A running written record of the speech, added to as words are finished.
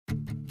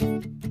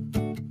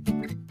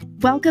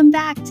Welcome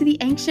back to the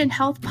Ancient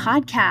Health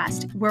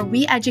Podcast, where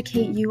we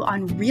educate you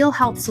on real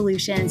health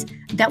solutions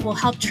that will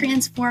help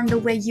transform the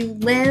way you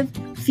live,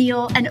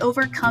 feel, and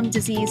overcome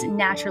disease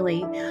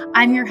naturally.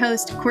 I'm your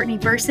host, Courtney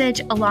Bursage,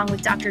 along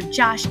with Dr.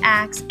 Josh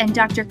Axe and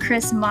Dr.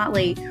 Chris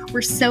Motley.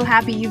 We're so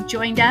happy you've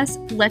joined us.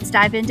 Let's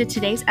dive into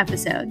today's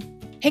episode.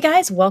 Hey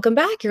guys, welcome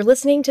back. You're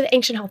listening to the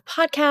Ancient Health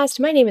Podcast.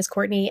 My name is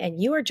Courtney,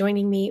 and you are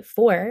joining me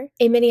for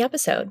a mini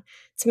episode.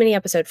 It's a mini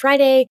episode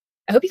Friday.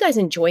 I hope you guys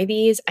enjoy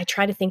these. I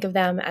try to think of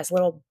them as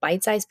little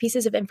bite-sized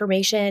pieces of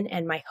information,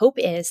 and my hope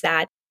is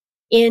that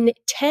in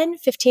 10,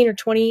 15, or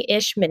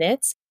 20-ish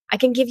minutes, I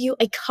can give you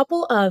a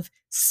couple of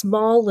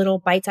small little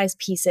bite-sized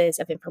pieces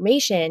of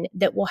information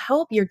that will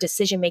help your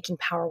decision-making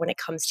power when it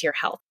comes to your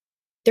health.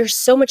 There's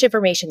so much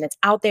information that's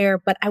out there,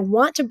 but I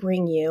want to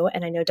bring you,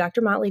 and I know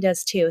Dr. Motley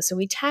does too, so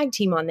we tag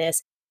team on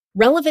this,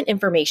 relevant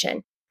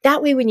information.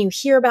 That way, when you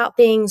hear about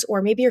things,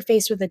 or maybe you're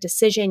faced with a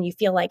decision, you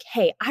feel like,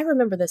 hey, I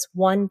remember this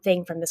one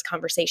thing from this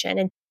conversation.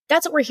 And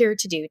that's what we're here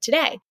to do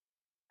today.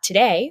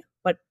 Today,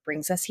 what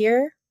brings us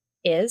here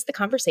is the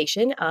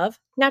conversation of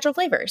natural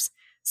flavors.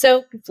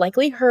 So you've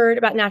likely heard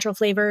about natural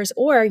flavors,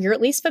 or you're at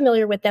least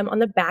familiar with them on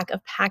the back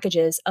of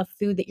packages of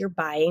food that you're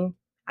buying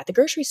at the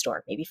grocery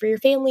store, maybe for your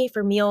family,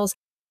 for meals.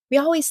 We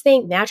always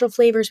think natural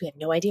flavors, we have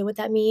no idea what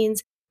that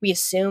means. We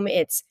assume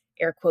it's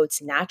air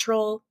quotes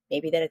natural,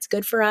 maybe that it's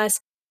good for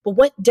us. But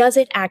what does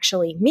it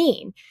actually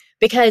mean?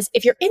 Because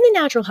if you're in the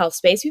natural health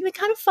space, we've been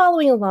kind of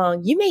following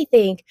along, you may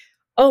think,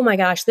 oh my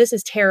gosh, this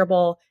is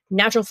terrible.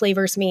 Natural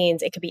flavors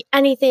means it could be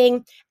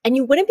anything. And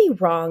you wouldn't be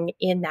wrong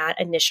in that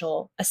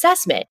initial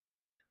assessment.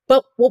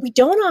 But what we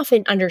don't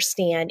often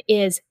understand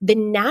is the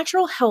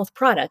natural health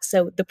products.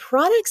 So the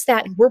products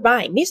that we're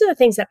buying, these are the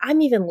things that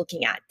I'm even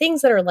looking at,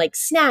 things that are like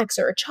snacks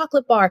or a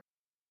chocolate bar.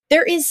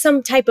 There is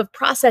some type of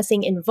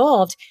processing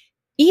involved.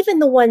 Even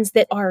the ones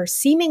that are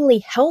seemingly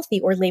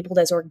healthy or labeled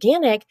as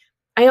organic,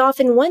 I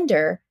often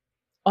wonder,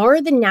 are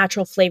the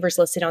natural flavors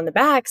listed on the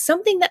back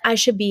something that I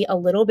should be a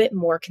little bit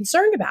more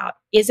concerned about?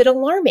 Is it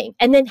alarming?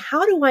 And then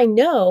how do I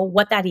know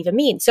what that even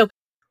means? So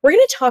we're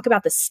going to talk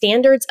about the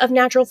standards of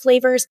natural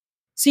flavors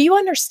so you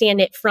understand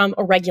it from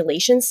a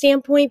regulation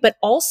standpoint, but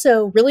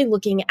also really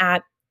looking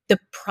at the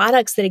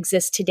products that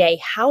exist today,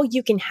 how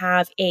you can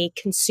have a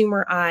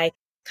consumer eye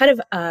kind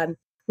of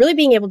really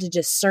being able to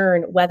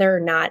discern whether or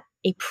not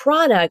a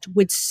product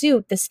would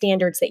suit the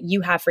standards that you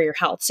have for your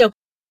health. So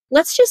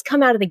let's just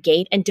come out of the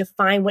gate and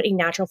define what a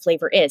natural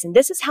flavor is. And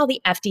this is how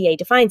the FDA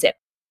defines it.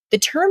 The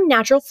term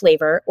natural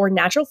flavor or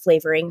natural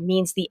flavoring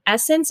means the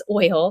essence,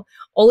 oil,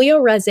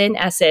 oleoresin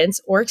essence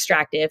or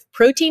extractive,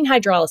 protein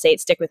hydrolysate,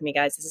 stick with me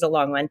guys, this is a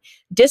long one,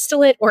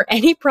 distillate or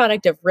any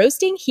product of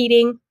roasting,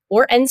 heating,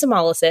 or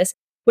enzymolysis,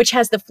 which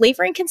has the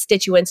flavoring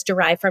constituents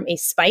derived from a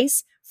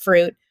spice,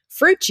 fruit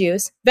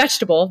juice,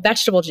 vegetable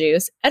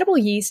juice, edible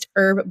yeast,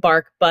 herb,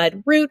 bark,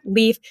 bud, root,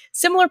 leaf,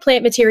 similar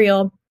plant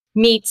material,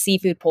 meat,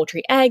 seafood,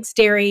 poultry, eggs,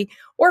 dairy,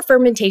 or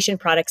fermentation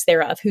products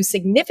thereof, whose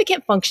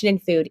significant function in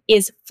food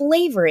is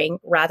flavoring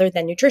rather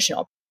than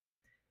nutritional.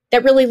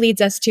 That really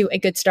leads us to a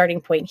good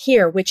starting point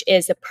here, which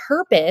is the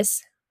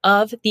purpose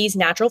of these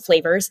natural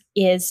flavors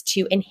is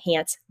to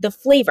enhance the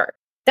flavor.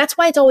 That's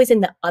why it's always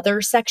in the other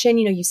section.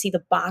 You know, you see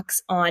the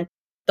box on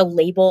the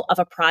label of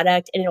a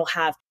product and it'll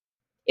have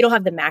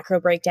the macro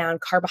breakdown,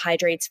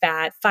 carbohydrates,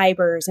 fat,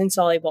 fibers,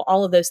 insoluble,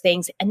 all of those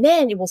things. And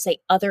then it will say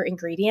other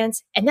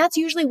ingredients. And that's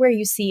usually where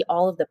you see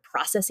all of the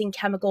processing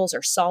chemicals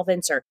or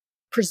solvents or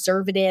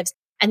preservatives.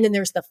 And then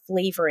there's the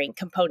flavoring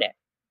component.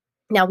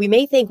 Now we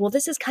may think, well,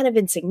 this is kind of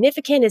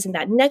insignificant. Isn't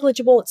that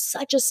negligible? It's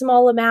such a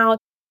small amount.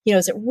 You know,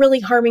 is it really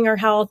harming our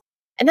health?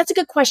 And that's a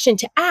good question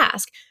to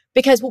ask.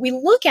 Because what we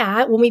look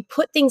at when we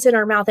put things in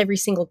our mouth every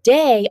single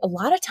day, a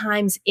lot of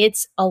times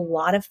it's a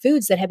lot of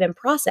foods that have been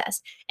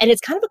processed. And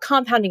it's kind of a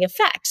compounding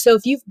effect. So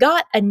if you've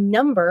got a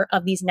number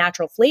of these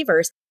natural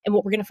flavors, and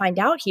what we're going to find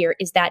out here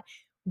is that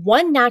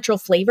one natural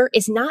flavor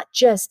is not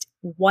just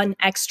one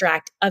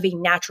extract of a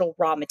natural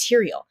raw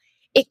material.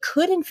 It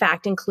could, in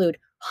fact, include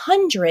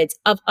hundreds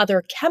of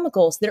other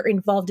chemicals that are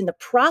involved in the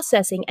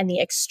processing and the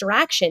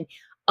extraction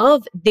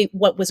of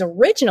what was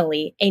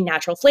originally a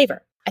natural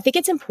flavor. I think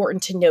it's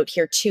important to note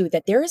here too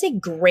that there is a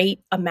great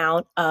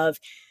amount of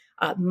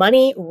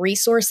money,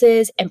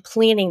 resources, and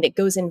planning that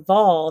goes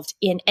involved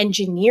in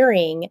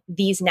engineering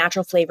these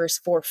natural flavors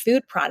for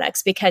food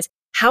products, because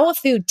how a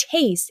food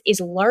tastes is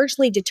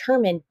largely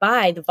determined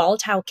by the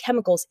volatile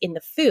chemicals in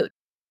the food.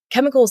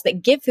 Chemicals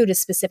that give food a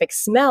specific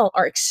smell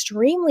are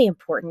extremely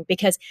important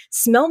because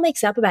smell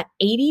makes up about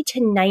 80 to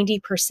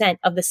 90%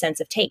 of the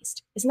sense of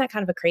taste. Isn't that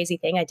kind of a crazy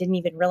thing? I didn't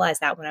even realize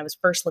that when I was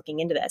first looking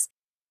into this.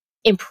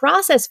 In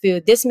processed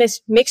food, this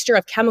mixture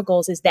of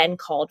chemicals is then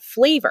called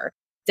flavor.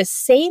 The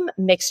same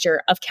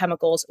mixture of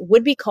chemicals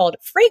would be called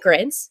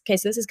fragrance. Okay,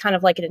 so this is kind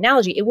of like an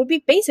analogy. It would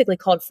be basically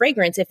called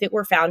fragrance if it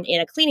were found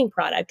in a cleaning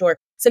product or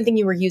something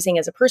you were using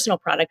as a personal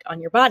product on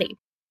your body.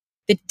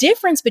 The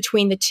difference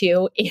between the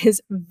two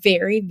is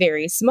very,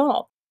 very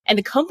small. And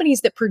the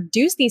companies that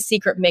produce these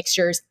secret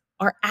mixtures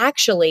are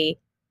actually,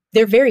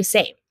 they're very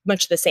same,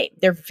 much the same.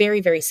 They're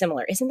very, very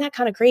similar. Isn't that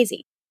kind of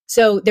crazy?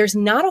 So there's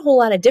not a whole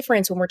lot of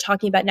difference when we're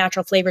talking about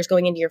natural flavors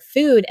going into your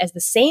food as the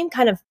same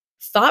kind of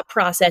thought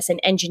process and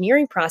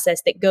engineering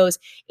process that goes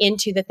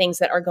into the things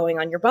that are going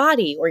on your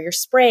body or you're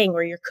spraying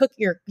or you're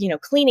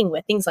cleaning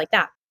with, things like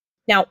that.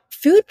 Now,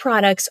 food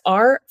products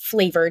are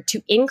flavored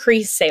to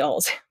increase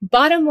sales.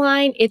 Bottom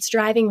line, it's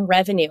driving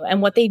revenue.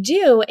 And what they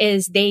do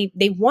is they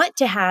want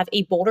to have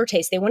a bolder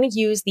taste. They want to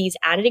use these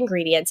added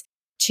ingredients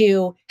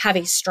to have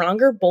a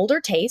stronger, bolder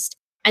taste.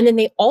 And then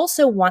they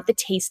also want the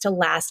taste to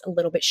last a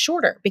little bit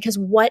shorter, because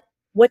what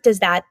does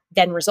that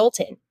then result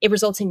in? It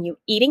results in you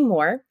eating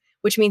more,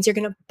 which means you're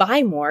going to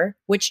buy more,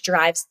 which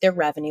drives their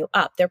revenue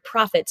up. Their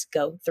profits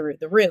go through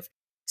the roof.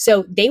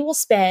 So they will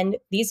spend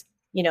these,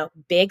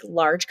 big,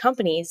 large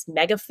companies,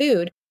 mega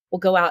food, will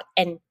go out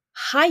and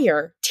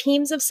hire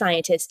teams of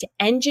scientists to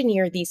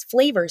engineer these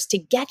flavors to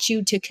get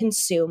you to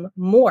consume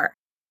more.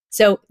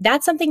 So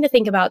that's something to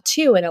think about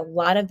too. In a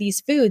lot of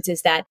these foods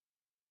is that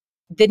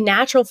the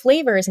natural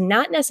flavor is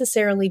not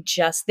necessarily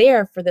just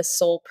there for the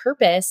sole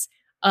purpose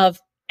of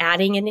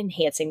adding and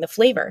enhancing the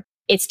flavor.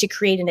 It's to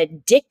create an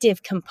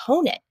addictive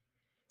component.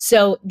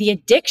 So the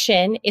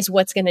addiction is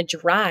what's going to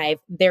drive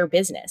their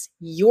business,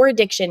 your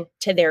addiction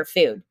to their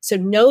food. So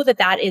know that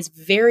that is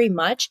very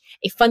much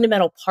a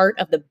fundamental part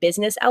of the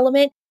business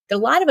element that a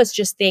lot of us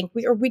just think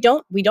we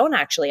don't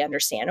actually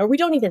understand, or we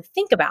don't even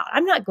think about.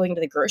 I'm not going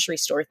to the grocery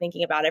store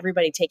thinking about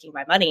everybody taking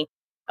my money.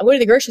 I went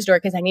to the grocery store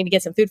because I need to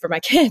get some food for my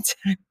kids.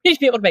 I need to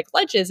be able to make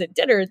lunches and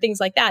dinner and things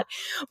like that.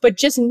 But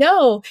just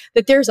know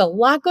that there's a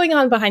lot going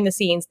on behind the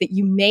scenes that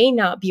you may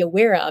not be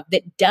aware of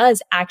that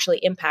does actually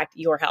impact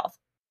your health.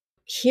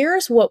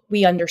 Here's what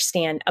we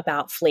understand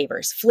about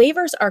flavors.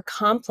 Flavors are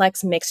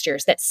complex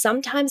mixtures that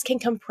sometimes can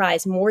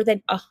comprise more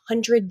than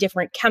 100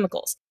 different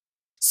chemicals.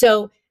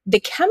 So the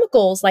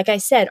chemicals, like I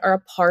said, are a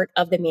part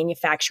of the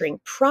manufacturing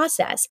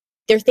process.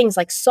 They're things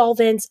like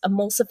solvents,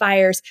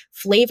 emulsifiers,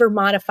 flavor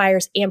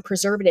modifiers, and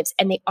preservatives,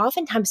 and they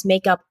oftentimes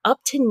make up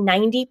to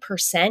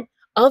 90%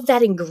 of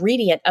that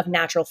ingredient of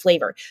natural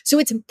flavor. So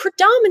it's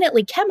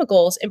predominantly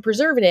chemicals and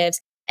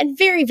preservatives and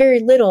very,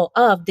 very little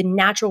of the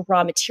natural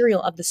raw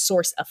material of the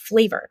source of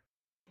flavor.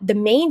 The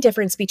main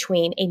difference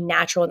between a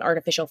natural and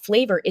artificial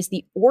flavor is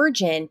the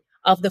origin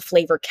of the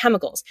flavor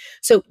chemicals.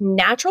 So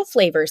natural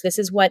flavors, this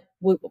is what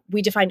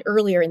we defined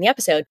earlier in the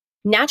episode,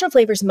 natural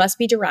flavors must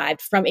be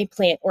derived from a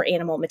plant or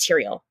animal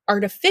material.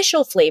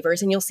 Artificial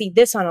flavors, and you'll see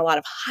this on a lot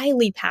of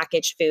highly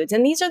packaged foods,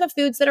 and these are the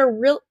foods that are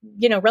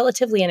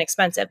relatively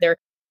inexpensive. They're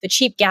the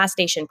cheap gas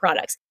station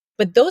products.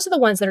 But those are the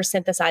ones that are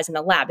synthesized in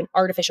the lab, in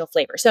artificial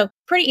flavor. So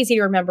pretty easy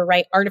to remember,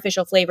 right?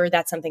 Artificial flavor,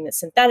 that's something that's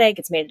synthetic.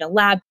 It's made in a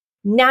lab.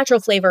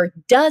 Natural flavor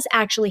does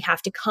actually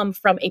have to come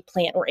from a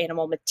plant or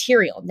animal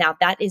material. Now,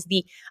 that is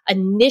the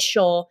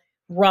initial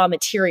raw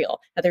material.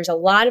 Now, there's a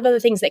lot of other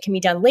things that can be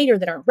done later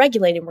that aren't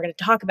regulated. And we're going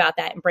to talk about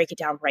that and break it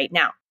down right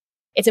now.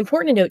 It's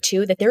important to note,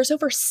 too, that there's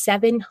over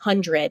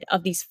 700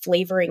 of these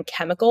flavoring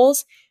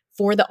chemicals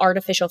for the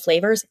artificial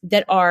flavors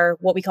that are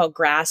what we call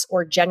GRAS,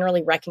 or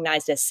generally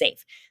recognized as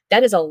safe.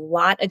 That is a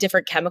lot of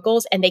different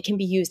chemicals, and they can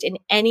be used in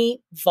any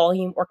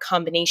volume or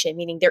combination,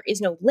 meaning there is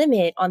no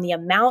limit on the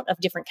amount of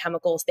different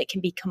chemicals that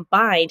can be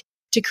combined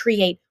to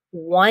create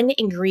one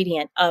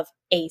ingredient of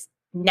a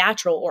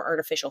natural or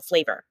artificial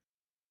flavor.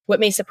 What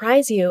may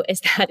surprise you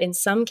is that in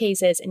some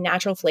cases,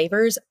 natural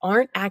flavors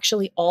aren't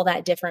actually all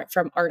that different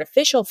from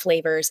artificial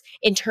flavors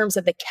in terms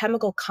of the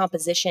chemical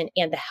composition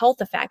and the health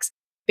effects.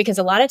 Because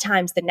a lot of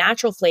times the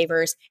natural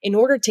flavors, in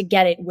order to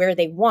get it where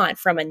they want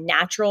from a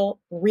natural,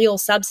 real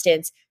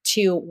substance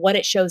to what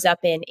it shows up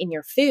in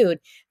your food,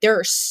 there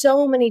are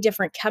so many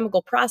different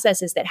chemical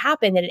processes that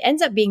happen that it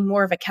ends up being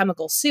more of a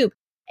chemical soup.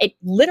 It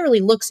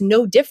literally looks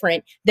no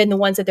different than the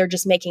ones that they're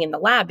just making in the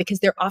lab, because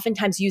they're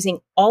oftentimes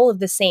using all of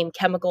the same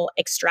chemical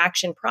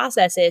extraction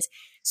processes.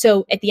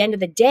 So at the end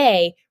of the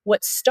day,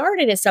 what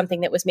started as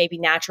something that was maybe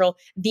natural,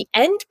 the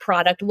end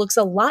product looks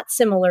a lot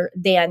similar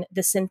than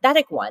the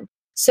synthetic one.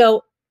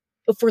 So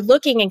if we're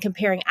looking and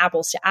comparing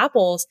apples to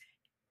apples,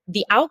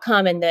 the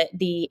outcome and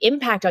the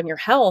impact on your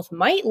health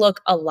might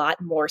look a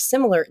lot more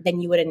similar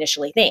than you would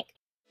initially think.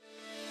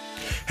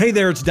 Hey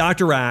there, it's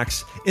Dr.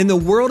 Axe. In the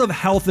world of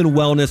health and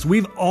wellness,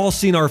 we've all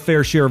seen our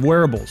fair share of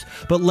wearables.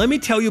 But let me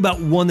tell you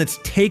about one that's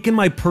taken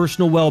my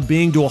personal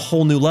well-being to a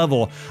whole new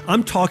level.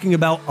 I'm talking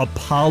about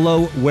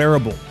Apollo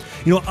Wearable.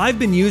 I've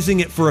been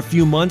using it for a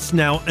few months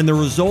now, and the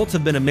results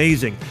have been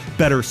amazing.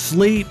 Better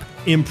sleep,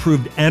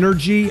 improved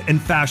energy,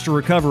 and faster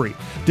recovery.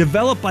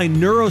 Developed by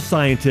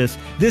neuroscientists,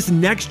 this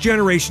next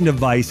generation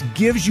device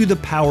gives you the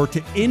power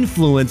to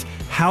influence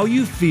how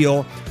you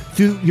feel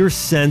through your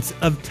sense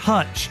of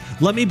touch.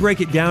 Let me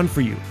break it down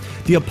for you.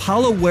 The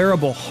Apollo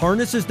Wearable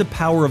harnesses the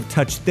power of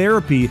touch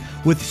therapy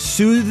with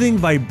soothing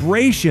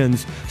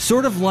vibrations,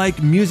 sort of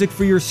like music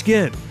for your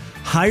skin.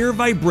 Higher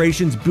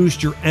vibrations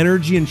boost your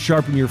energy and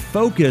sharpen your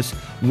focus,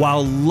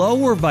 while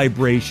lower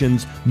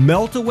vibrations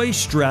melt away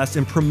stress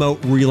and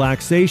promote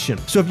relaxation.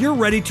 So if you're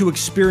ready to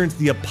experience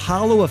the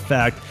Apollo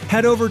effect,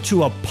 head over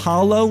to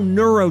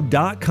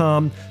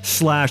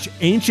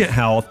apolloneuro.com/ancient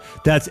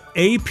health. That's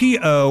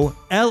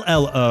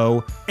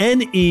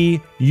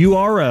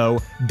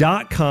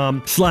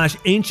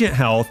APOLLONEURO.com/ancient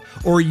health,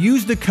 or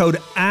use the code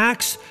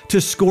AXE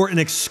to score an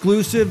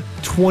exclusive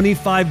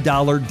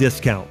 $25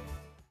 discount.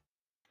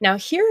 Now,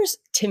 here's,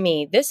 to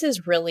me, this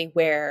is really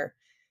where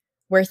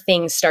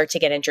things start to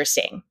get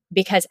interesting.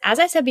 Because as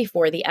I said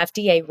before, the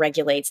FDA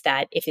regulates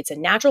that if it's a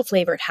natural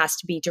flavor, it has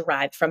to be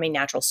derived from a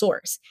natural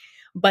source.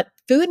 But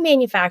food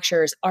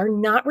manufacturers are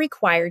not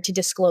required to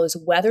disclose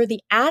whether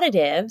the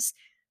additives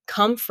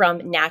come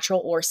from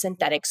natural or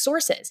synthetic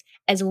sources.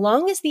 As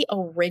long as the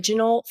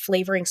original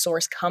flavoring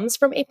source comes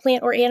from a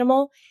plant or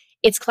animal,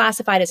 it's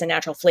classified as a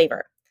natural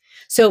flavor.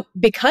 So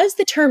because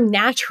the term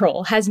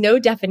natural has no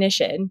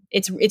definition,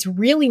 it's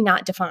really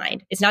not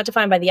defined. It's not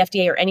defined by the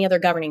FDA or any other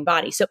governing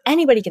body. So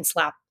anybody can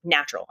slap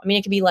natural. I mean,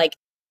 it could be like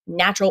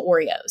natural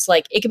Oreos.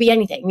 Like it could be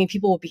anything. I mean,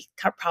 people will be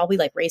probably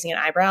like raising an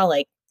eyebrow,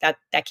 like that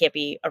can't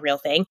be a real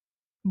thing.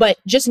 But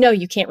just know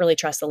you can't really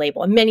trust the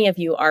label. And many of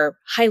you are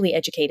highly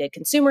educated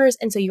consumers,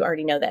 and so you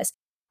already know this.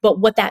 But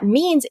what that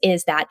means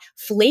is that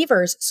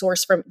flavors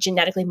sourced from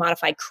genetically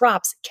modified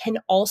crops can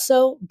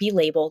also be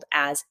labeled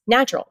as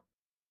natural.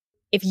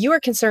 If you are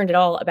concerned at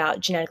all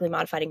about genetically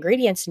modified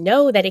ingredients,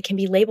 know that it can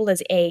be labeled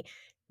as a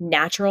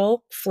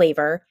natural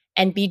flavor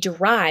and be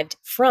derived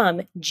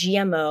from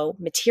GMO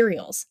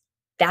materials.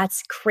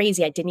 That's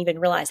crazy. I didn't even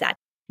realize that.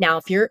 Now,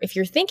 if you're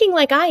thinking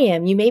like I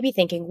am, you may be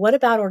thinking, what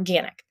about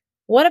organic?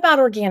 What about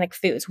organic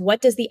foods?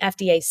 What does the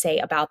FDA say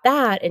about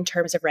that in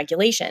terms of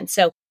regulation?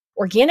 So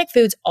organic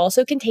foods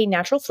also contain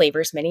natural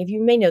flavors. Many of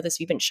you may know this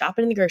if you've been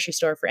shopping in the grocery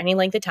store for any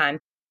length of time.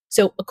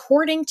 So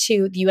according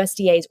to the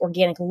USDA's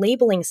organic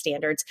labeling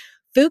standards,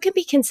 food can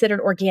be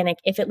considered organic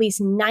if at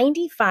least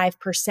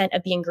 95%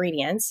 of the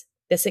ingredients,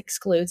 this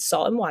excludes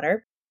salt and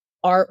water,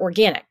 are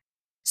organic.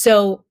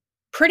 So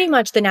pretty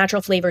much the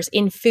natural flavors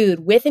in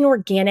food with an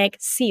organic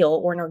seal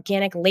or an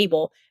organic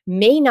label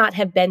may not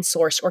have been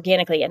sourced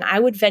organically. And I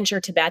would venture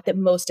to bet that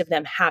most of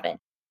them haven't,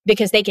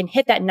 because they can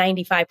hit that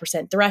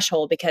 95%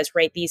 threshold because,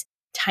 right, these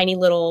tiny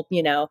little,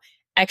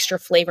 extra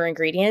flavor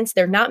ingredients,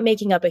 they're not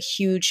making up a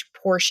huge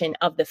portion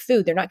of the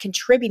food. They're not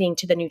contributing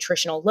to the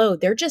nutritional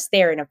load. They're just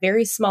there in a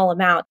very small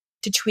amount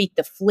to tweak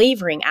the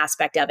flavoring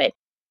aspect of it.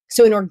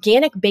 So an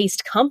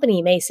organic-based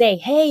company may say,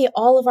 hey,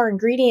 all of our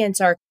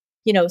ingredients are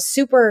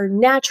super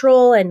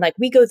natural. And like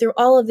we go through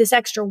all of this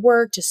extra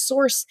work to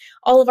source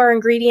all of our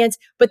ingredients,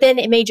 but then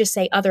it may just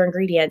say other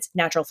ingredients,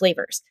 natural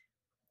flavors.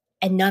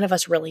 And none of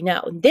us really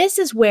know. This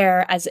is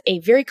where, as a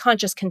very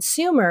conscious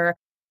consumer,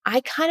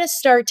 I kind of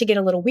start to get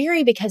a little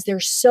weary because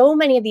there's so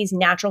many of these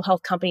natural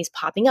health companies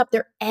popping up.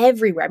 They're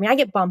everywhere. I mean, I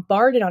get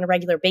bombarded on a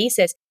regular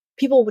basis.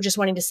 People were just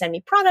wanting to send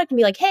me product and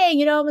be like, hey, I'm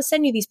going to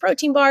send you these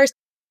protein bars.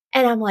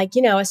 And I'm like,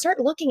 I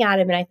start looking at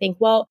them and I think,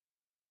 well,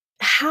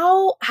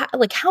 how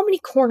many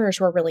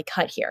corners were really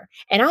cut here?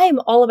 And I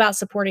am all about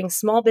supporting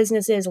small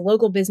businesses,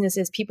 local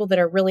businesses, people that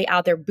are really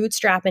out there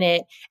bootstrapping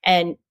it.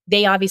 And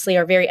they obviously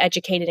are very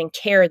educated and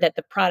care that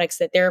the products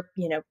that they're,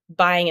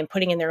 buying and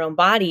putting in their own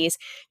bodies,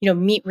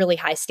 meet really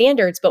high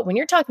standards. But when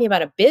you're talking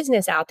about a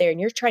business out there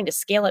and you're trying to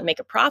scale it and make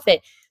a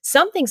profit,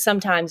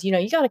 sometimes,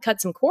 you got to cut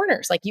some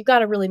corners. Like you got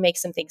to really make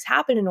some things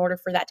happen in order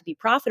for that to be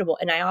profitable.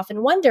 And I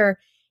often wonder,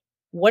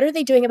 what are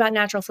they doing about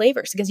natural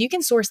flavors? Because you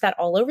can source that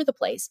all over the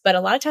place. But a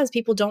lot of times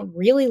people don't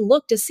really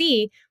look to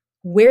see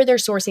where they're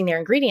sourcing their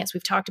ingredients.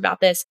 We've talked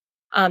about this.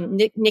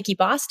 Nikki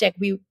Bostic,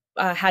 we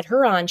had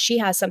her on. She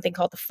has something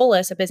called The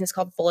Fullest, a business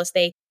called The Fullest.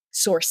 They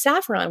source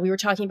saffron. We were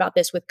talking about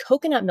this with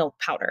coconut milk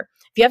powder.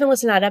 If you haven't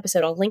listened to that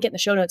episode, I'll link it in the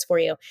show notes for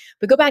you.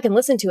 But go back and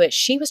listen to it.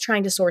 She was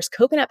trying to source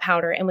coconut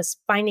powder and was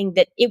finding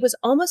that it was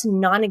almost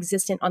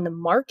non-existent on the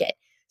market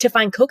to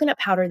find coconut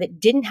powder that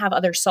didn't have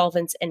other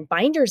solvents and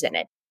binders in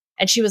it.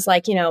 And she was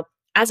like,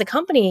 as a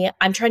company,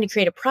 I'm trying to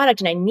create a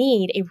product and I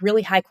need a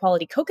really high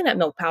quality coconut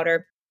milk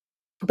powder,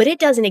 but it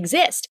doesn't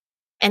exist.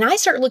 And I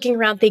start looking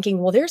around thinking,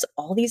 well, there's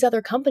all these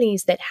other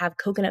companies that have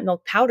coconut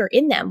milk powder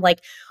in them, like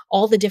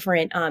all the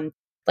different,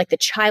 like the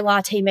chai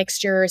latte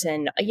mixtures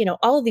and,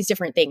 all of these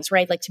different things,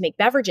 right? Like to make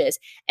beverages.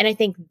 And I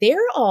think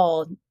they're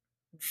all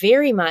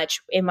very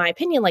much, in my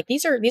opinion, like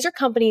these are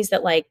companies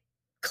that like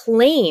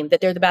claim that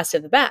they're the best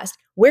of the best.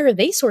 Where are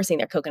they sourcing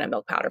their coconut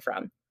milk powder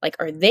from? Like,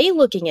 are they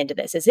looking into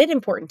this? Is it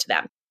important to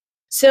them?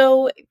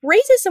 So it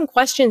raises some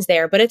questions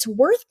there, but it's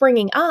worth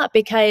bringing up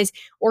because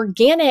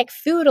organic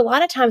food, a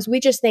lot of times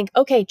we just think,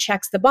 okay,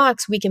 checks the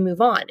box, we can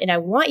move on. And I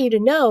want you to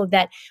know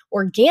that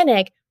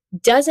organic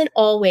doesn't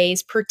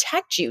always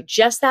protect you,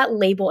 just that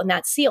label and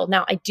that seal.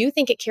 Now, I do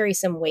think it carries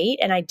some weight,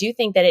 and I do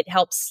think that it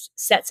helps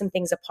set some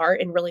things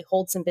apart and really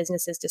hold some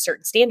businesses to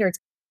certain standards.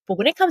 But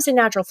when it comes to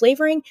natural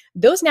flavoring,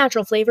 those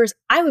natural flavors,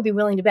 I would be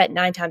willing to bet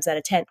 9 times out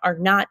of 10 are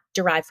not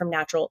derived from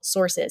natural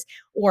sources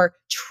or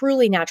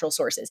truly natural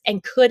sources,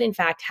 and could in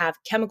fact have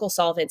chemical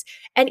solvents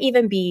and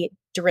even be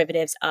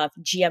derivatives of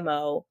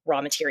GMO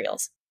raw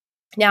materials.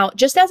 Now,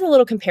 just as a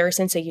little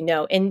comparison, so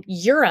in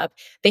Europe,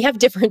 they have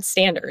different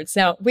standards.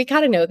 Now, we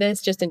kind of know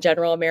this just in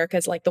general. America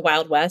is like the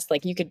Wild West.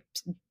 Like you could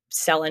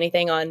sell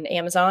anything on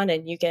Amazon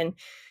and you can,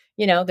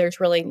 there's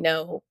really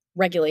no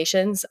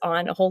regulations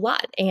on a whole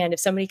lot. And if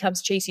somebody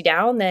comes to chase you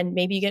down, then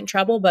maybe you get in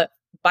trouble. But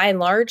by and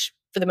large,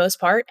 for the most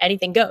part,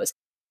 anything goes.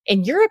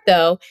 In Europe,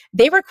 though,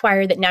 they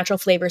require that natural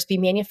flavors be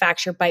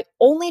manufactured by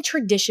only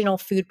traditional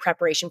food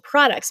preparation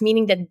products,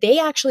 meaning that they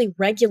actually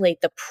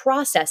regulate the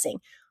processing.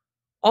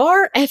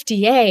 Our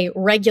FDA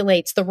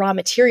regulates the raw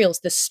materials,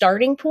 the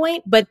starting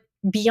point, but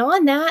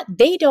beyond that,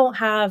 they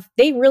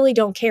really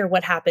don't care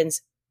what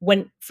happens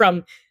when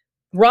from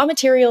raw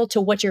material to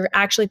what you're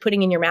actually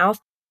putting in your mouth.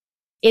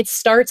 It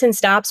starts and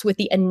stops with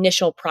the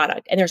initial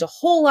product. And there's a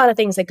whole lot of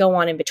things that go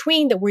on in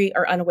between that we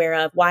are unaware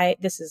of, why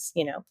this is,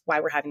 why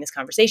we're having this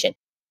conversation.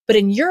 But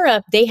in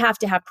Europe, they have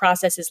to have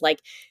processes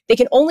they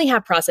can only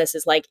have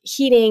processes like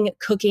heating,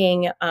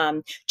 cooking,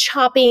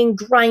 chopping,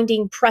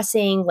 grinding,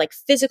 pressing, like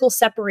physical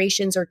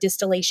separations or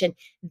distillation.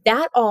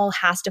 That all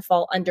has to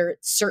fall under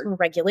certain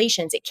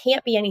regulations. It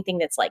can't be anything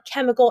that's like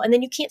chemical. And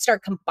then you can't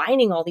start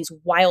combining all these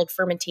wild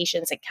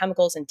fermentations and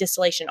chemicals and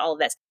distillation, all of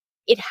this.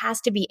 It has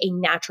to be a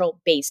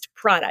natural based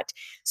product.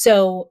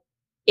 So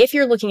if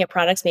you're looking at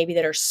products maybe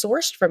that are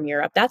sourced from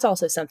Europe, that's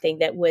also something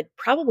that would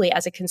probably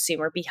as a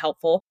consumer be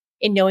helpful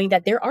in knowing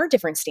that there are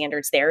different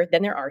standards there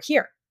than there are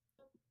here.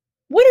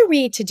 What are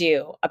we to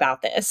do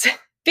about this?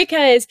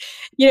 Because,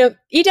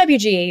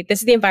 EWG, this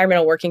is the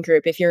Environmental Working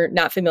Group. If you're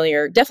not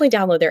familiar, definitely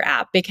download their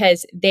app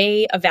because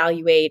they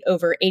evaluate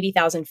over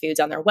 80,000 foods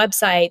on their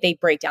website. They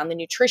break down the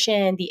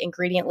nutrition, the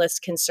ingredient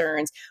list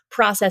concerns,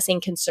 processing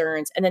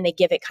concerns, and then they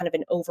give it kind of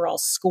an overall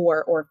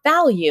score or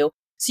value.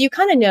 So you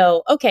kind of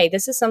know, okay,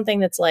 this is something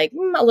that's like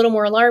a little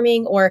more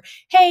alarming, or,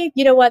 hey,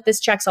 you know what? This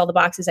checks all the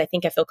boxes. I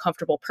think I feel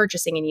comfortable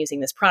purchasing and using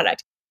this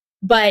product.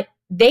 But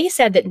they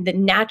said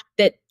that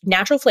that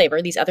natural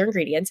flavor, these other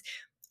ingredients,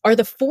 are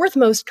the fourth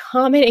most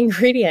common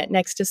ingredient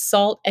next to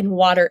salt and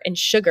water and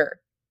sugar,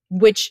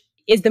 which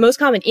is the most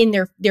common in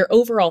their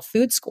overall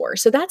food score.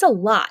 So that's a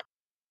lot.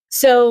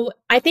 So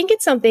I think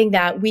it's something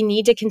that we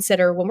need to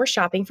consider when we're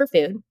shopping for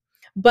food.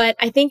 But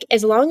I think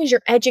as long as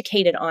you're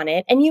educated on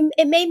it, and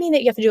it may mean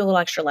that you have to do a little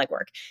extra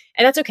legwork.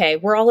 And that's okay.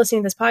 We're all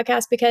listening to this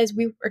podcast because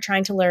we are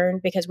trying to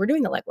learn because we're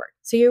doing the legwork.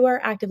 So you are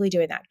actively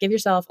doing that. Give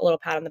yourself a little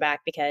pat on the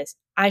back because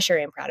I sure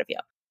am proud of you.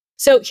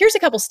 So here's a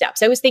couple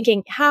steps. I was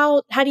thinking,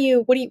 what do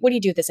you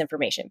do with this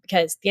information?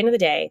 Because at the end of the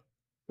day,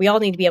 we all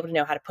need to be able to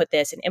know how to put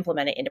this and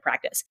implement it into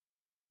practice.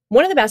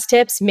 One of the best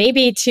tips may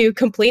be to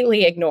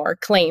completely ignore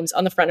claims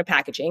on the front of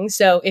packaging.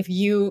 So if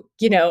you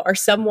are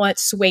somewhat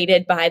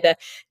swayed by the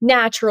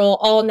natural,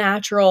 all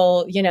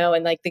natural,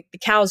 and like the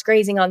cows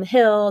grazing on the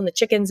hill and the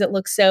chickens that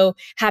look so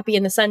happy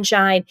in the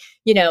sunshine,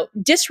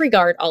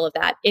 disregard all of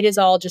that. It is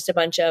all just a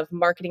bunch of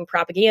marketing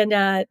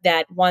propaganda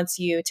that wants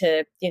you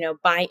to,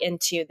 buy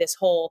into this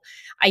whole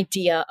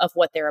idea of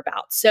what they're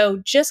about. So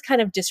just kind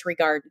of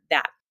disregard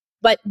that.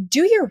 But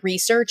do your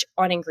research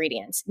on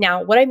ingredients.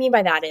 Now, what I mean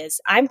by that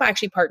is I'm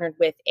actually partnered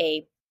with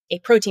a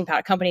protein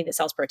powder company that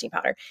sells protein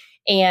powder.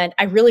 And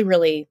I really,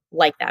 really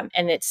like them.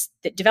 And it's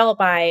developed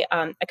by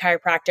a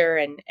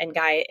chiropractor and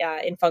guy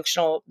in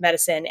functional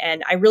medicine.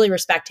 And I really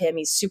respect him.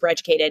 He's super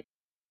educated.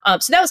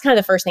 So that was kind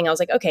of the first thing. I was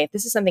like, okay, if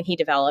this is something he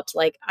developed,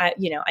 I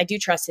do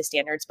trust his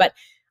standards. But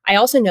I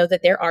also know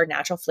that there are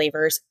natural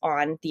flavors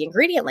on the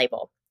ingredient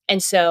label.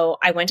 And so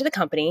I went to the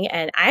company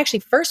and I actually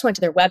first went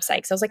to their website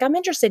because I was like, I'm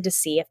interested to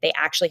see if they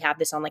actually have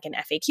this on like an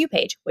FAQ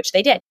page, which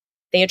they did.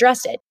 They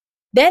addressed it.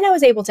 Then I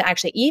was able to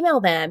actually email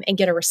them and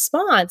get a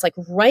response like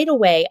right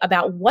away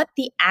about what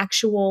the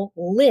actual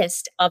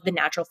list of the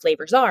natural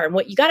flavors are. And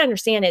what you got to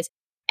understand is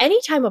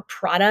anytime a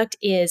product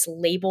is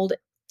labeled,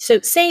 so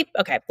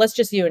let's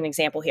just do an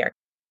example here.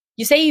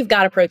 You say you've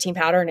got a protein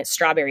powder and it's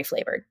strawberry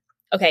flavored.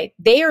 Okay,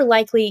 they are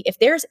likely, if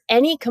there's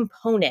any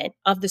component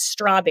of the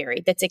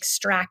strawberry that's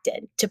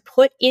extracted to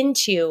put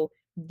into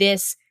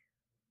this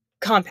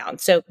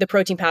compound, so the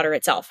protein powder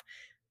itself,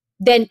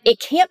 then it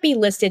can't be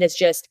listed as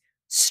just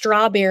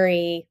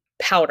strawberry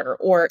powder,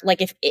 or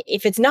like if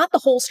it's not the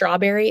whole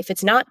strawberry, if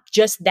it's not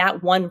just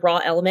that one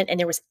raw element and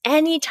there was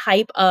any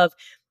type of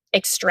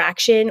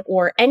extraction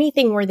or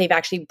anything where they've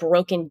actually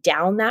broken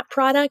down that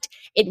product,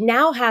 it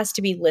now has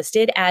to be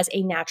listed as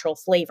a natural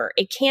flavor.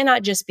 It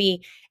cannot just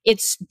be,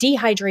 it's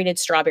dehydrated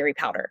strawberry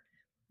powder.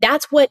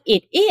 That's what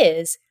it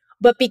is.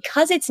 But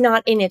because it's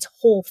not in its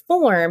whole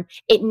form,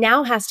 it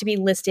now has to be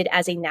listed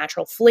as a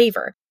natural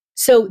flavor.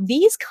 So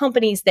these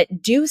companies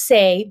that do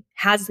say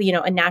has,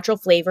 a natural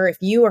flavor, if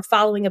you are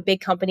following a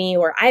big company,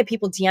 or I have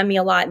people DM me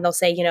a lot and they'll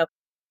say,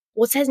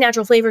 well, it says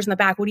natural flavors in the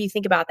back. What do you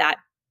think about that?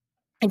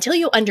 Until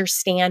you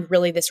understand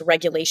really this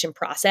regulation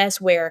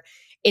process where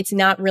it's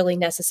not really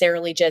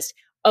necessarily just,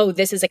 oh,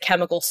 this is a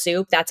chemical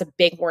soup, that's a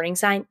big warning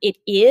sign. It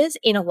is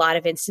in a lot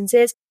of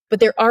instances,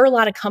 but there are a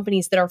lot of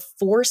companies that are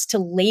forced to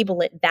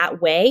label it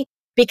that way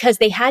because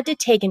they had to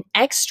take an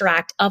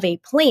extract of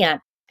a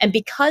plant. And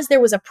because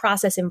there was a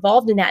process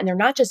involved in that, and they're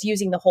not just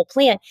using the whole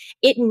plant,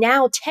 it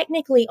now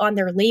technically on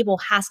their label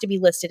has to be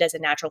listed as a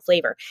natural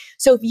flavor.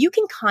 So if you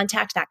can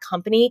contact that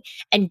company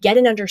and get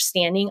an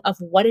understanding of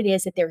what it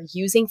is that they're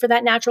using for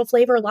that natural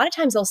flavor, a lot of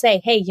times they'll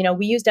say, hey,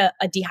 we used a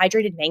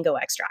dehydrated mango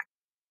extract.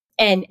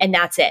 And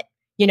that's it.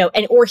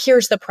 Or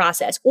here's the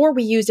process, or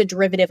we use a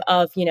derivative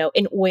of,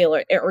 an oil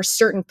or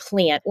certain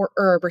plant or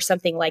herb or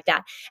something like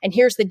that. And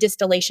here's the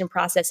distillation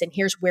process and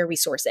here's where we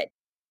source it.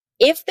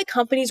 If the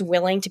company's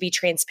willing to be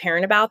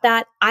transparent about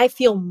that, I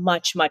feel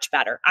much, much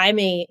better.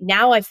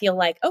 Now I feel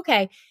like,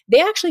 okay,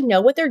 they actually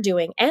know what they're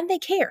doing and they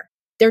care.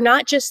 They're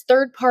not just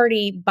third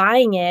party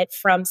buying it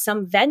from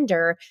some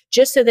vendor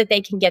just so that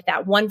they can get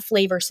that one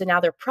flavor. So now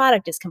their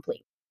product is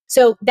complete.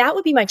 So that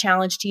would be my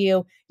challenge to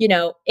you.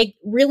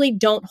 Really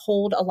don't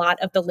hold a lot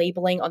of the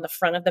labeling on the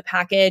front of the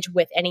package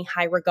with any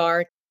high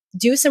regard.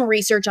 Do some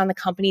research on the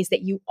companies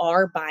that you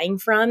are buying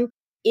from.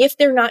 If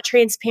they're not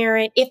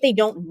transparent, if they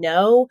don't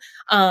know,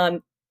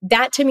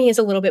 that to me is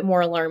a little bit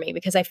more alarming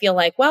because I feel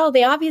like, well,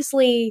 they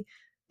obviously,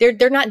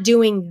 they're not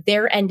doing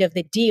their end of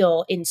the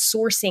deal in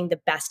sourcing the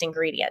best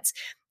ingredients.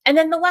 And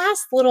then the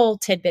last little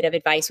tidbit of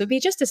advice would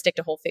be just to stick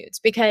to whole foods,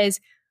 because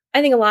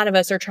I think a lot of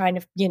us are trying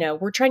to,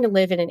 we're trying to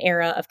live in an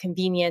era of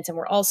convenience and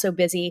we're all so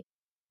busy.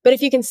 But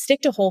if you can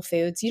stick to whole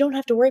foods, you don't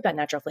have to worry about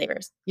natural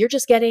flavors. You're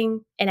just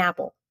getting an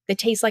apple that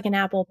tastes like an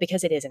apple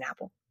because it is an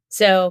apple.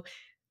 So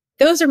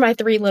those are my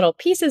 3 little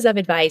pieces of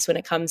advice when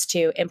it comes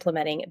to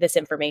implementing this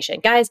information.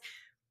 Guys,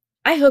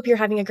 I hope you're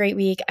having a great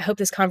week. I hope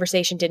this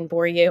conversation didn't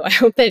bore you. I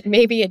hope that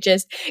maybe it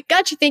just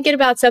got you thinking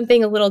about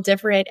something a little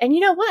different. And you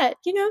know what?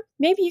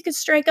 Maybe you could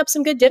strike up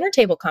some good dinner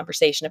table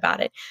conversation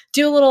about it.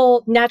 Do a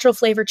little natural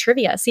flavor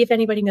trivia. See if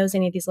anybody knows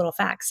any of these little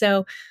facts.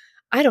 So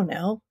I don't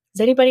know.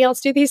 Does anybody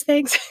else do these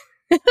things?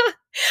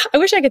 I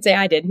wish I could say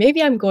I did.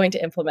 Maybe I'm going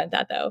to implement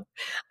that though.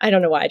 I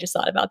don't know why I just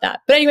thought about that.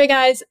 But anyway,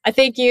 guys, I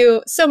thank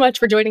you so much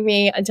for joining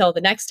me. Until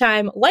the next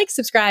time, like,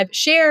 subscribe,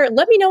 share,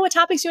 let me know what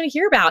topics you want to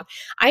hear about.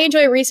 I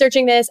enjoy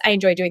researching this. I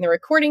enjoy doing the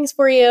recordings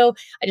for you.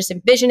 I just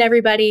envision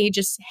everybody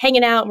just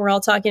hanging out and we're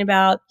all talking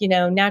about,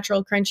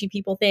 natural, crunchy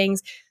people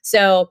things.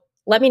 So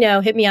let me know,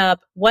 hit me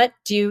up. What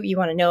do you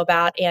want to know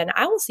about? And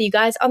I will see you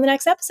guys on the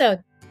next episode.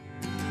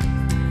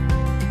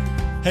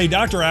 Hey,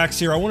 Dr. Axe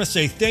here. I want to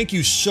say thank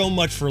you so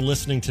much for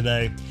listening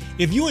today.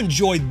 If you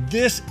enjoyed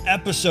this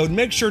episode,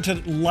 make sure to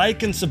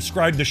like and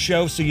subscribe to the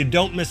show so you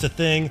don't miss a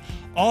thing.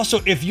 Also,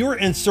 if you're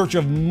in search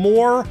of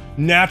more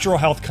natural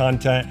health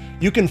content,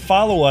 you can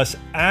follow us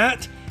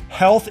at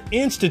Health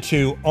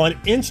Institute on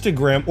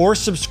Instagram or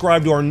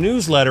subscribe to our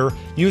newsletter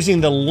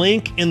using the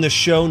link in the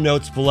show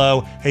notes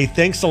below. Hey,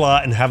 thanks a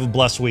lot and have a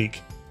blessed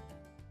week.